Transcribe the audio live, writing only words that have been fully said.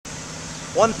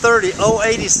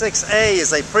130-086A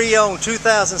is a pre-owned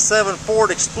 2007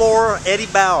 Ford Explorer Eddie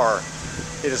Bauer.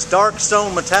 It is dark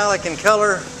stone metallic in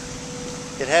color.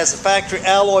 It has the factory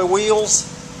alloy wheels.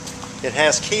 It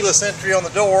has keyless entry on the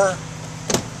door.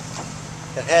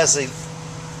 It has a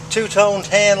two-tone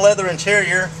tan leather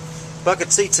interior,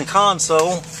 bucket seats and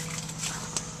console.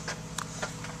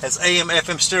 Has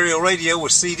AM/FM stereo radio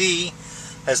with CD.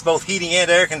 Has both heating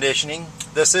and air conditioning.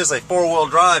 This is a four-wheel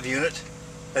drive unit.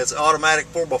 Has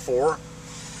automatic 4x4.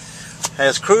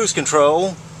 Has cruise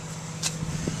control,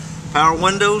 power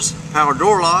windows, power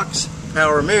door locks,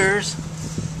 power mirrors.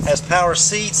 Has power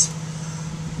seats,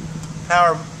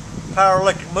 power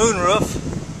electric moonroof.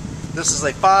 This is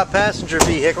a 5-passenger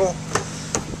vehicle.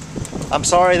 I'm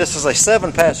sorry, this is a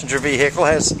 7-passenger vehicle.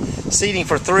 Has seating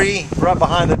for 3 right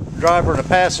behind the driver in the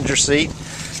passenger seat.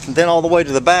 And then all the way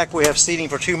to the back we have seating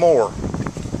for 2 more.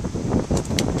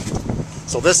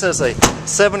 So this is a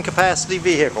 7-capacity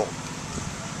vehicle.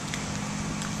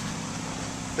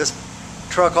 This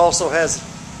truck also has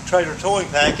a trailer towing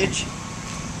package.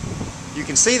 You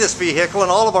can see this vehicle and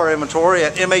all of our inventory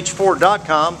at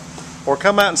mhford.com, or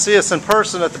come out and see us in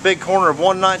person at the big corner of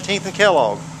 119th and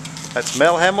Kellogg. That's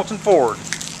Mel Hamilton Ford.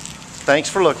 Thanks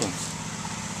for looking.